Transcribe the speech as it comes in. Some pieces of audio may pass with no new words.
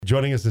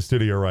Joining us in the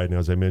studio right now,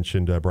 as I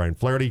mentioned, Brian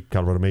Flaherty,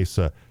 Colorado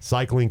Mesa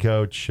cycling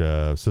coach,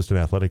 assistant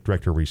athletic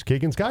director Reese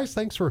Keegans. Guys,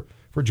 thanks for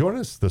joining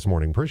us this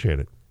morning. Appreciate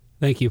it.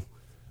 Thank you.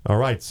 All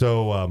right,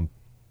 so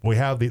we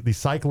have the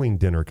cycling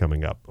dinner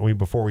coming up.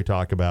 Before we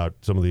talk about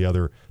some of the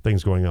other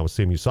things going on with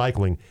CMU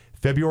Cycling,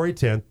 February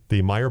 10th,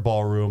 the Meyer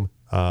Ballroom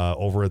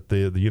over at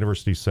the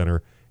University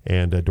Center,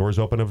 and doors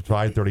open up at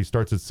 5:30,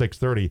 starts at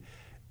 6:30.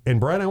 And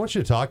Brian, I want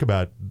you to talk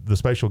about the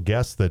special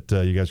guest that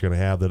you guys are going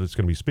to have that is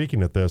going to be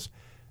speaking at this.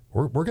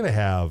 We're going to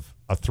have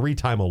a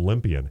 3-time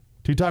Olympian,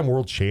 2-time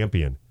world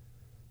champion,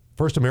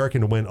 first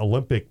American to win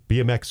Olympic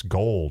BMX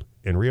gold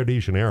in Rio de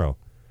Janeiro.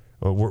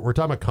 We're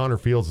talking about Connor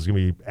Fields is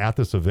going to be at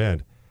this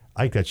event.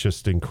 I think that's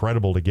just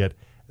incredible to get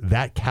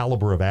that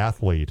caliber of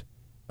athlete,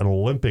 an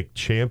Olympic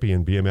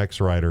champion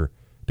BMX rider,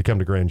 to come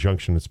to Grand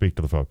Junction and speak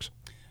to the folks.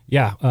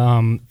 Yeah,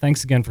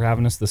 thanks again for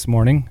having us this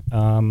morning.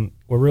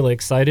 We're really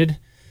excited.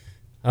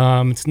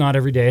 It's not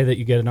every day that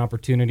you get an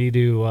opportunity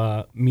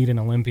to meet an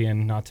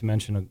Olympian, not to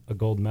mention a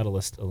gold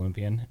medalist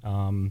Olympian.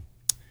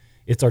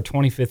 It's our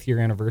 25th year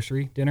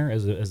anniversary dinner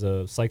as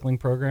a cycling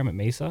program at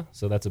Mesa,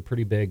 so that's a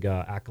pretty big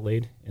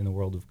accolade in the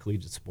world of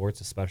collegiate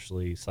sports,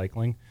 especially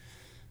cycling.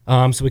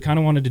 So we kind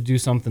of wanted to do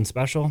something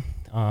special.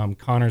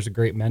 Connor's a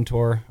great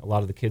mentor. A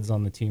lot of the kids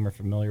on the team are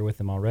familiar with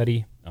him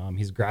already.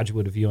 He's a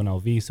graduate of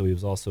UNLV, so he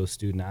was also a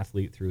student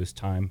athlete through his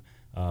time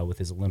with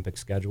his Olympic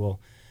schedule.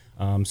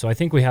 So I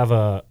think we have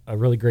a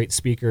really great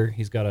speaker.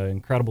 He's got an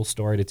incredible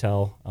story to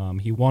tell.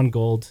 He won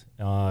gold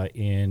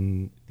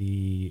in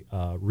the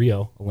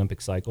Rio Olympic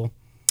cycle.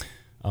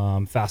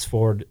 Fast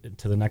forward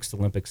to the next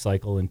Olympic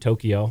cycle in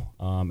Tokyo,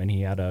 and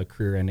he had a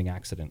career-ending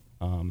accident.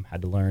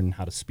 Had to learn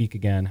how to speak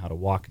again, how to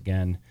walk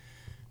again,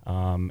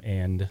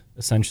 and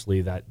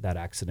essentially that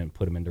accident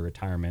put him into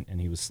retirement,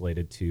 and he was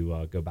slated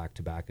to go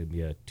back-to-back and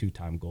be a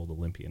 2-time gold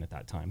Olympian at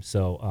that time.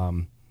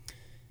 So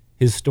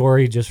his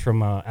story, just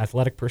from an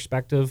athletic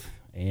perspective,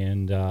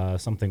 and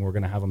something we're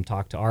going to have him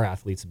talk to our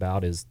athletes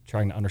about, is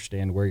trying to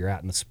understand where you're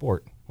at in the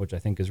sport, which I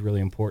think is really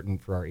important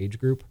for our age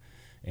group,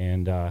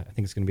 and I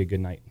think it's going to be a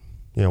good night.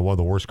 One of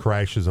the worst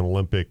crashes in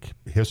Olympic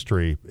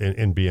history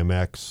in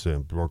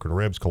BMX, broken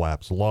ribs,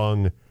 collapsed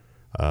lung,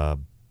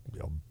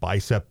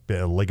 bicep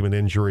ligament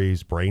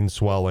injuries, brain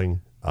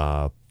swelling,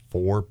 4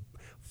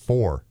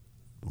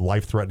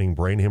 life-threatening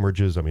brain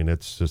hemorrhages. I mean,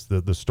 it's just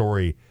the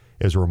story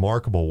is a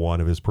remarkable one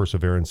of his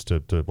perseverance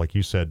to like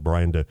you said,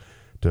 Brian,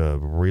 to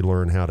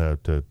relearn how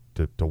to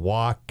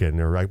walk and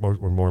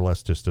more or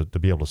less just to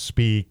be able to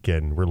speak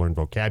and relearn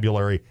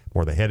vocabulary,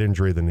 more the head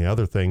injury than the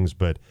other things,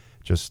 but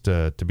just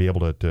to be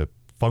able to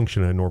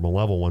function at a normal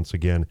level once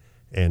again,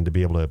 and to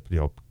be able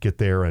to get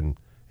there and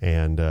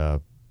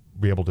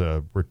be able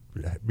to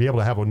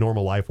have a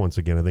normal life once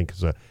again, I think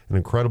is an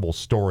incredible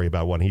story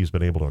about what he's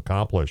been able to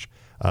accomplish.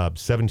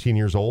 17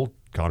 years old,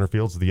 Connor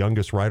Fields is the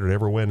youngest rider to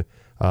ever win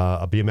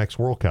a BMX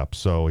World Cup.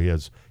 So he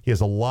has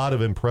a lot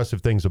of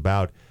impressive things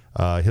about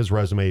his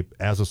resume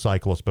as a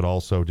cyclist, but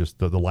also just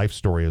the life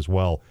story as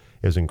well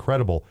is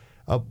incredible.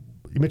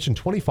 You mentioned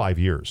 25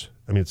 years.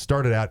 I mean, it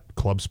started out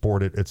club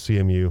sport at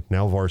CMU,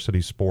 now varsity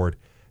sport.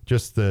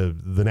 Just the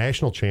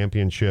national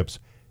championships.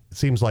 It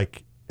seems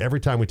like every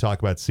time we talk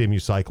about CMU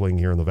cycling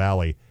here in the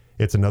Valley,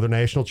 it's another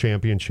national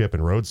championship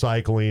in road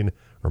cycling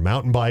or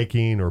mountain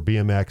biking or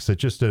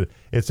BMX.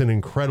 It's an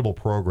incredible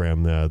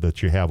program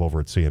that you have over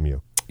at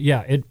CMU.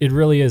 Yeah, it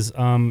really is.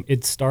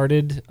 It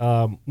started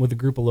with a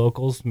group of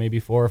locals,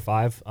 maybe 4 or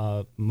 5.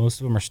 Most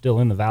of them are still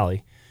in the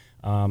Valley,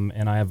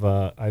 and I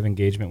have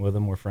engagement with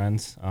them. We're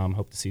friends.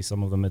 Hope to see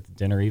some of them at the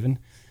dinner even.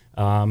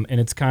 And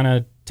it's kind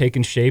of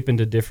taken shape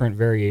into different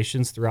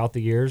variations throughout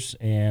the years.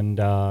 And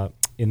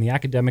in the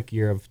academic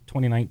year of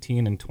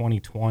 2019 and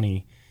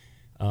 2020,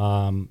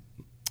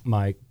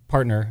 my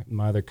partner,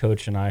 my other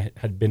coach, and I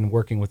had been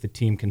working with the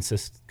team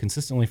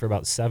consistently for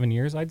about 7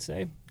 years, I'd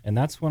say. And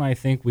that's when I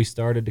think we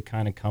started to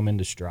kind of come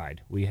into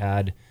stride. We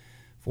had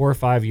 4 or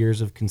 5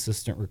 years of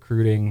consistent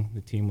recruiting.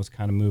 The team was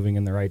kind of moving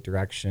in the right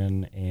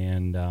direction,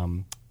 and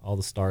all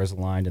the stars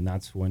aligned, and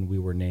that's when we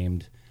were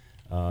named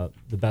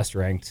the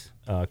best-ranked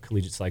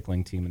collegiate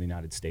cycling team in the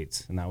United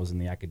States, and that was in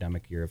the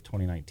academic year of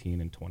 2019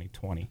 and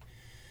 2020.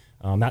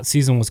 That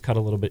season was cut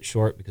a little bit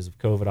short because of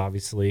COVID,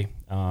 obviously,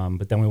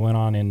 but then we went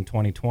on in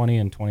 2020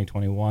 and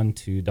 2021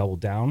 to double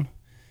down,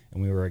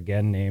 and we were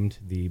again named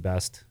the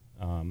best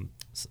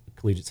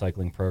collegiate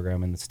cycling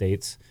program in the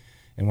States.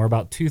 And we're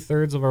about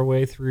 2/3 of our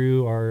way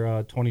through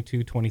our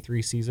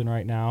 22-23 season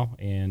right now,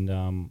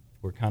 and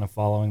we're kind of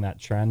following that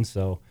trend.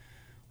 So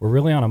we're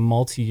really on a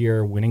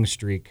multi-year winning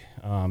streak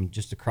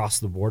just across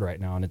the board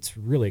right now, and it's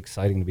really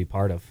exciting to be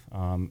part of.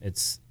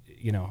 It's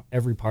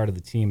every part of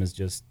the team is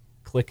just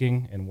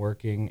clicking and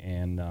working,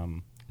 and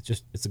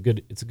it's a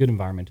good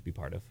environment to be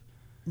part of.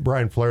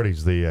 Brian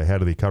Flaherty's the head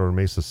of the Colorado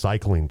Mesa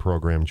cycling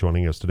program,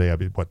 joining us today.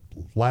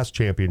 Last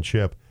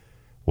championship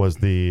was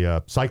the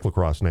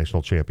cyclocross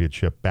national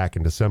championship back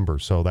in December.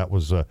 So that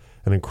was an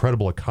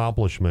incredible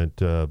accomplishment.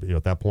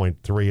 At that point,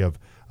 3 of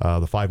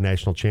the 5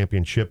 national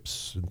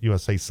championships,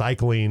 USA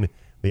Cycling,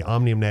 the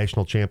Omnium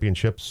National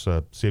Championships,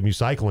 CMU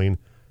Cycling,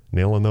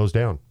 nailing those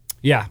down.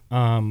 Yeah.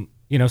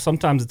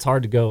 Sometimes it's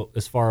hard to go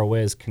as far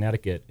away as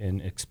Connecticut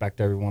and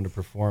expect everyone to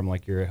perform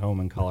like you're at home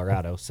in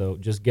Colorado. So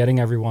just getting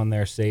everyone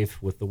there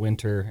safe with the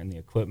winter and the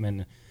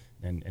equipment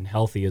and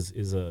healthy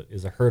is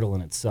a hurdle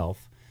in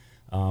itself.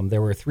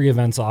 There were 3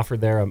 events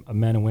offered there, a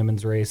men and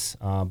women's race,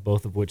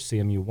 both of which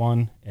CMU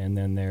won, and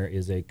then there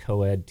is a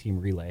co-ed team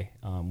relay,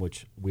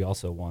 which we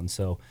also won.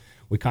 So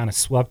we kind of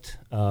swept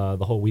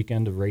the whole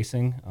weekend of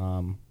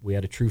racing. We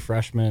had a true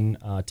freshman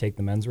take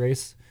the men's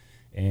race,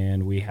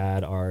 and we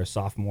had our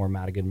sophomore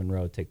Madigan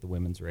Monroe take the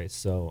women's race.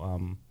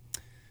 So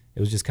it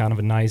was just kind of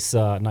a nice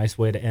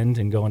way to end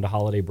and go into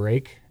holiday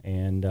break,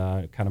 and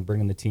kind of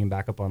bringing the team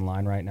back up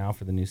online right now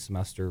for the new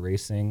semester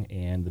racing.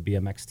 And the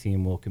BMX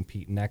team will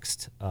compete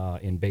next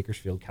in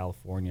Bakersfield,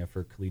 California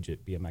for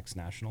Collegiate BMX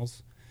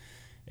Nationals.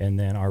 And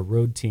then our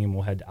road team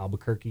will head to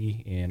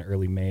Albuquerque in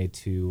early May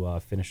to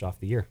finish off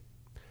the year.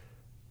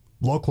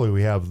 Locally,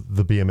 we have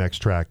the BMX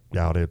track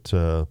out at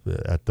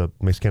the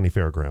Mesa County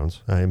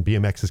Fairgrounds. And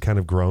BMX has kind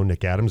of grown.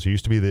 Nick Adams, who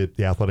used to be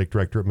the athletic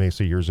director at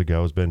Mesa years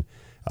ago, has been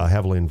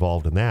heavily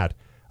involved in that.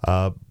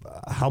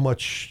 How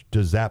much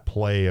does that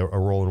play a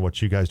role in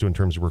what you guys do in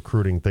terms of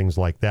recruiting, things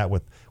like that?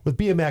 With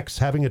BMX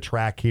having a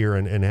track here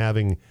and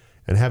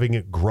having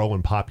it grow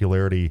in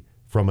popularity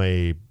from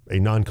a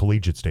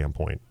non-collegiate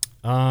standpoint?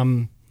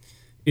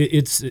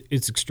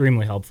 It's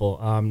extremely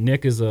helpful.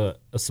 Nick is a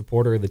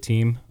supporter of the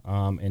team,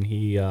 and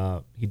he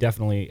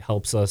definitely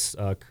helps us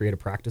create a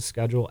practice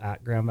schedule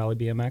at Grand Valley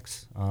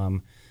BMX.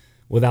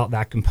 Without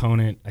that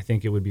component, I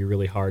think it would be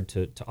really hard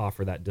to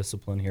offer that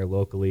discipline here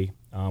locally.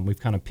 We've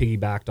kind of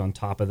piggybacked on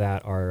top of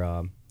that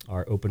our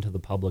open to the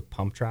public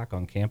pump track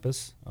on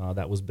campus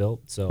that was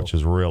built. So which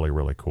is really,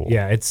 really cool.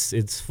 Yeah,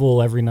 it's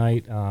full every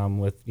night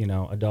with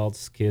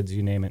adults, kids,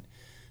 you name it.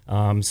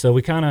 So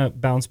we kind of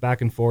bounce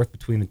back and forth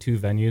between the 2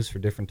 venues for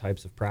different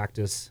types of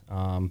practice.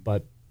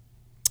 But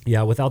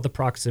yeah, without the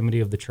proximity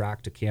of the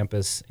track to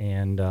campus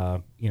and,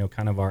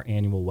 kind of our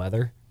annual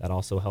weather, that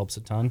also helps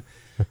a ton.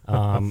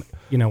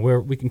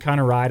 We can kind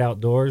of ride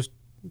outdoors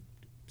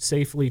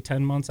safely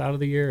 10 months out of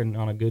the year, and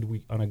on a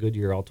good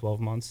year, all 12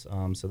 months.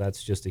 So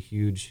that's just a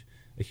huge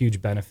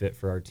benefit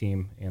for our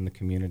team and the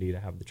community to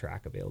have the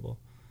track available.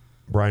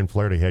 Brian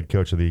Flaherty, head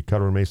coach of the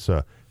Colorado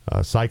Mesa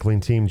cycling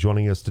team,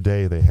 joining us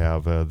today. They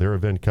have their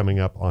event coming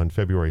up on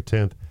February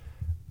 10th.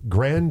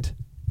 Grand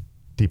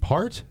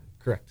Depart?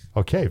 Correct.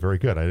 Okay, very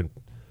good.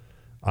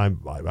 I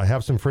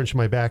have some French in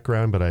my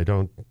background, but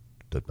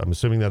I'm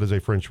assuming that is a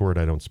French word.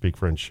 I don't speak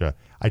French.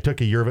 I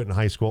took a year of it in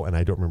high school, and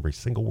I don't remember a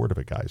single word of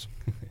it, guys,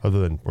 other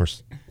than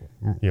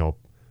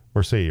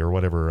merci or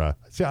whatever.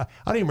 See, I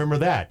don't even remember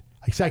that.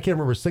 I can't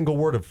remember a single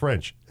word of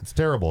French. It's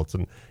terrible.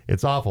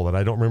 It's awful that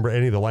I don't remember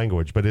any of the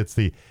language. But it's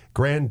the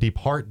Grand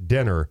Depart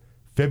Dinner,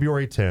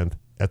 February 10th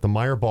at the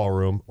Meyer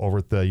Ballroom over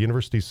at the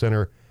University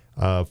Center.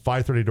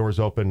 5:30 doors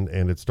open,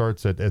 and it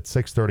starts at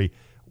 6:30.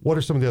 What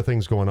are some of the other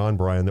things going on,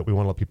 Brian, that we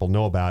want to let people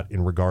know about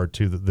in regard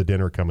to the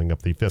dinner coming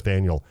up, the 5th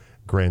annual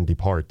Grand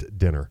Depart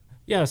Dinner?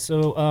 Yeah,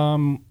 so,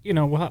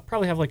 we'll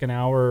probably have like an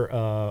hour,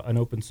 an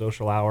open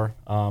social hour.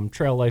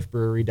 Trail Life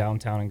Brewery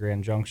downtown in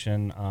Grand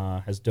Junction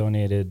has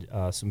donated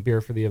some beer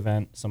for the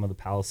event. Some of the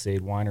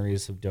Palisade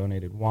wineries have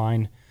donated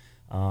wine.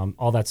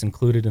 All that's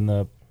included in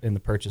the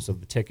purchase of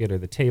the ticket or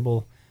the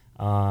table.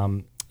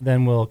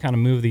 Then we'll kind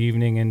of move the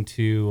evening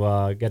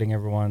into getting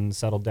everyone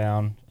settled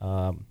down.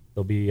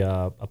 There'll be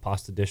a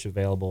pasta dish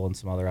available and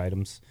some other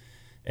items.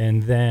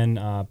 And then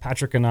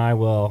Patrick and I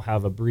will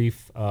have a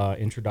brief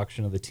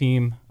introduction of the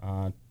team,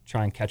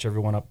 try and catch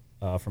everyone up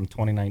from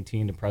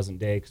 2019 to present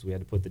day, because we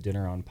had to put the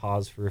dinner on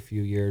pause for a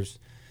few years.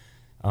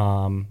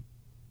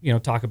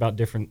 Talk about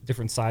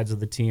different sides of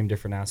the team,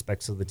 different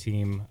aspects of the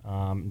team,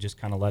 just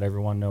kind of let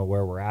everyone know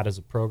where we're at as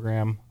a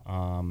program.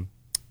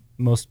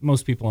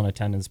 Most people in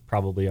attendance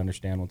probably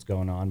understand what's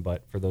going on,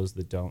 but for those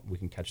that don't, we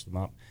can catch them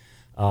up.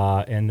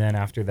 And then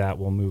after that,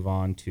 we'll move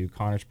on to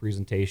Connor's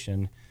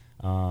presentation.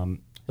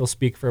 He'll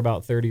speak for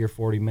about 30 or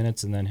 40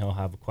 minutes, and then he'll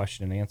have a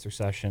question and answer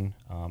session.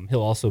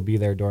 He'll also be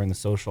there during the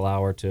social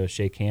hour to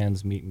shake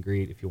hands, meet and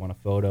greet if you want a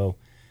photo.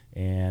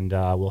 And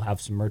we'll have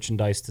some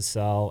merchandise to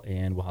sell,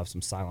 and we'll have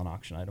some silent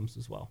auction items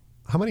as well.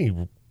 How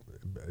many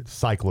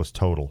cyclists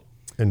total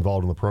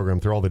involved in the program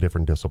through all the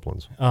different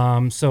disciplines?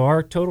 So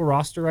our total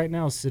roster right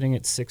now is sitting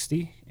at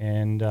 60,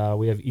 and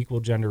we have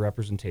equal gender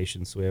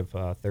representation. So we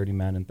have 30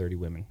 men and 30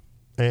 women.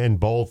 And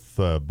both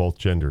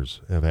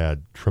genders have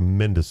had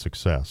tremendous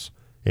success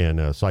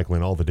in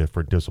cycling all the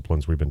different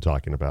disciplines we've been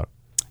talking about.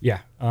 Yeah,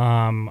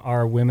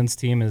 our women's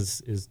team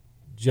is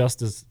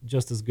just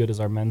as good as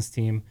our men's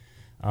team.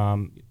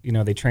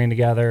 They train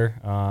together,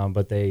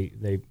 but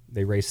they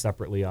race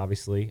separately,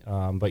 obviously.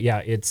 But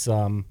yeah, it's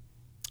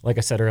like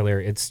I said earlier,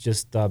 it's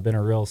just been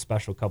a real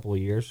special couple of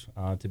years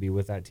to be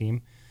with that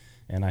team,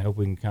 and I hope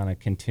we can kind of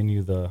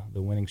continue the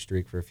winning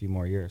streak for a few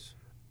more years.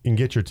 You can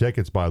get your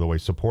tickets, by the way,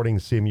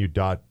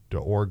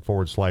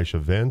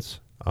 supportingcmu.org/events,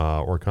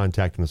 or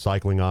contacting the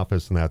cycling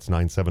office, and that's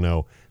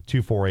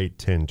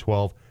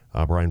 970-248-1012.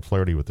 Brian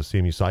Flaherty with the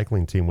CMU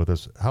cycling team with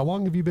us. How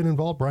long have you been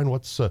involved, Brian?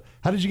 How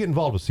did you get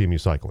involved with CMU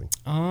cycling?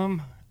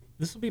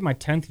 this will be my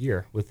 10th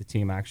year with the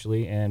team,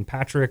 actually. And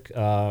Patrick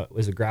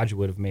is a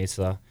graduate of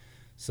Mesa,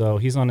 so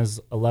he's on his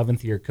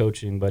 11th year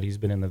coaching, but he's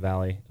been in the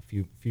Valley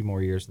a few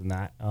more years than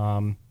that.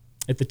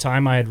 At the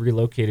time I had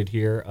relocated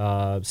here,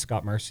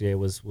 Scott Mercier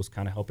was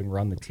kind of helping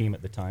run the team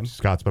at the time.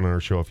 Scott's been on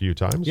our show a few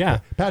times. Yeah.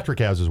 Patrick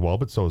has as well,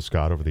 but so has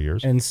Scott over the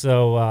years. And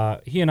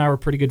so he and I were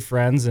pretty good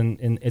friends,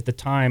 and at the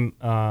time,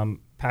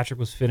 Patrick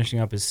was finishing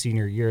up his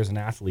senior year as an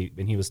athlete,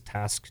 and he was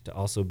tasked to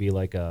also be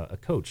like a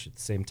coach at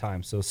the same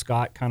time. So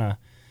Scott kind of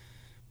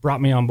brought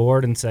me on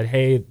board and said,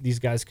 hey, these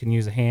guys can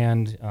use a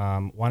hand.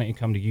 Why don't you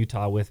come to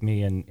Utah with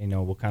me, and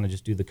we'll kind of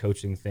just do the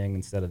coaching thing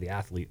instead of the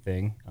athlete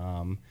thing.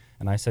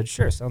 And I said,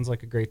 sure, sounds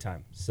like a great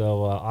time.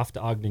 So off to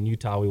Ogden,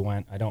 Utah we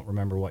went. I don't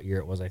remember what year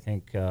it was. I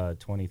think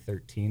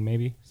 2013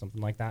 maybe,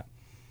 something like that.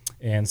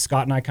 And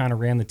Scott and I kind of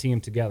ran the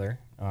team together,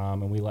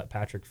 and we let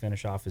Patrick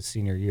finish off his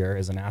senior year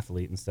as an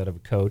athlete instead of a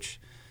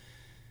coach.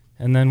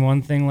 And then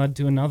one thing led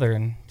to another,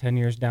 and 10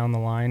 years down the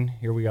line,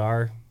 here we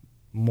are,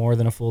 more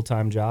than a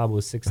full-time job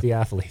with 60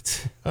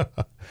 athletes.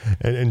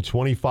 and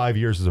 25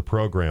 years as a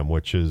program,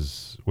 which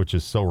is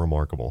so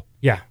remarkable.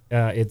 Yeah,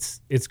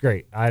 it's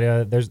great.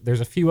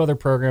 There's a few other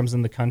programs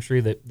in the country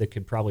that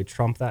could probably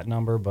trump that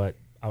number, but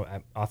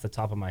off the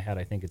top of my head,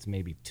 I think it's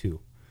maybe 2.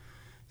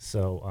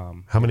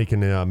 So how many can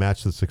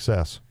match the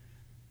success?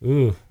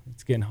 Ooh,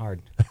 it's getting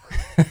hard.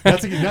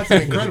 That's an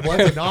incredible.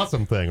 That's an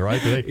awesome thing, right?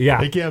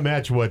 Yeah. They can't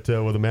match what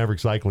the Maverick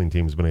cycling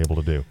team's been able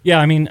to do. Yeah,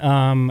 I mean,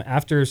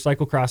 after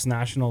Cyclocross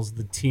Nationals,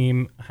 the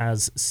team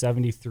has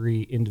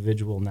 73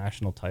 individual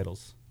national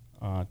titles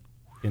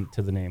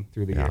into the name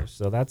through the years.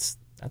 So that's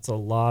a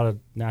lot of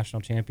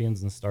national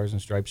champions and Stars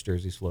and Stripes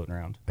jerseys floating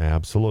around.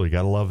 Absolutely,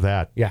 got to love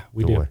that. Yeah,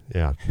 we do.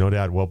 Yeah, no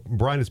doubt. Well,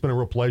 Brian, it's been a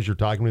real pleasure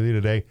talking with you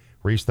today.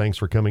 Reese, thanks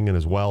for coming in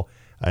as well.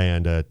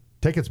 And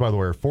tickets, by the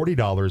way, are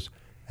 $40.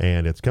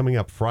 And it's coming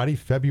up Friday,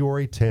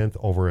 February 10th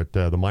over at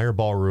the Meyer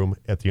Ballroom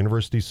at the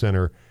University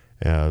Center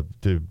to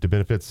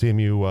benefit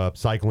CMU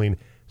cycling,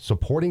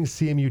 supporting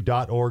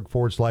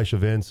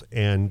cmu.org/events.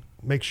 And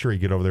make sure you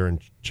get over there and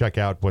check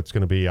out what's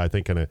going to be, I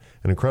think, an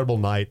incredible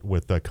night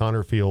with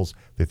Connor Fields,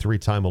 the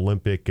 3-time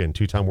Olympic and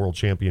 2-time world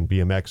champion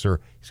BMXer.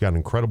 He's got an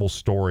incredible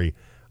story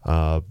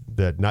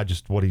that not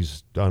just what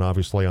he's done,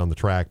 obviously, on the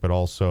track, but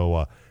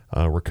also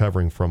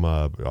recovering from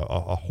a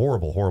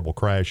horrible, horrible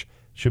crash.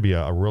 Should be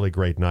a really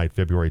great night,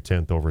 February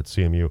 10th over at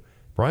CMU.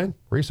 Brian,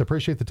 Reese, I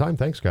appreciate the time.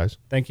 Thanks, guys.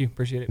 Thank you.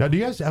 Appreciate it. Now, do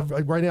you guys have,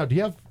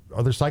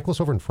 are there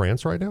cyclists over in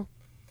France right now?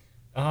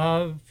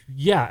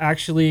 Yeah,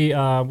 actually,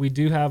 we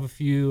do have a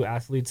few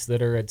athletes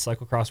that are at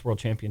Cyclocross World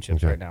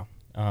Championships right now.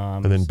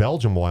 And then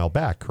Belgium a while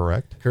back,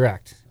 correct?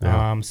 Correct.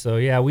 Yeah. So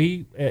yeah,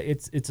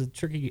 it's a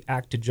tricky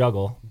act to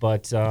juggle,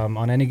 but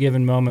on any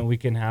given moment, we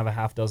can have a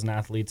half dozen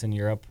athletes in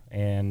Europe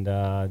and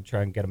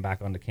try and get them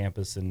back onto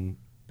campus and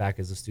back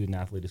as a student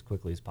athlete as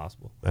quickly as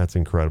possible. That's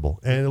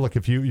incredible. And look,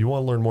 if you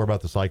want to learn more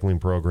about the cycling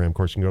program, of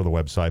course, you can go to the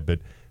website,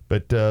 but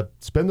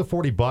spend the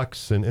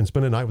 $40 and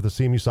spend a night with the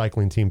CMU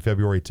cycling team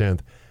February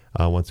 10th.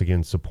 Once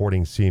again,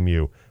 supporting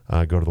CMU.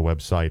 Go to the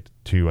website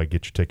to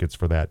get your tickets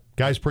for that.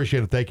 Guys,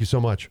 appreciate it. Thank you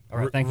so much. All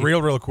right, thank you.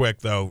 Real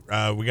quick, though,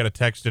 we got a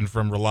text in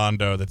from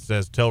Rolando that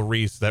says, tell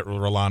Reese that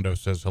Rolando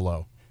says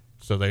hello.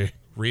 So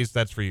Reese,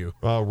 that's for you.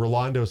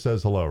 Rolando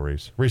says hello,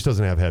 Reese. Reese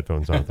doesn't have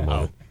headphones on at the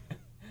moment.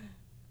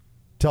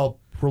 Tell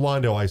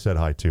Rolando I said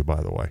hi too,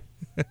 by the way.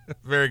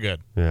 Very good.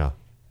 Yeah.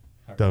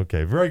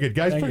 Okay, very good.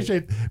 Guys,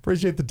 appreciate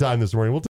the time this morning. We'll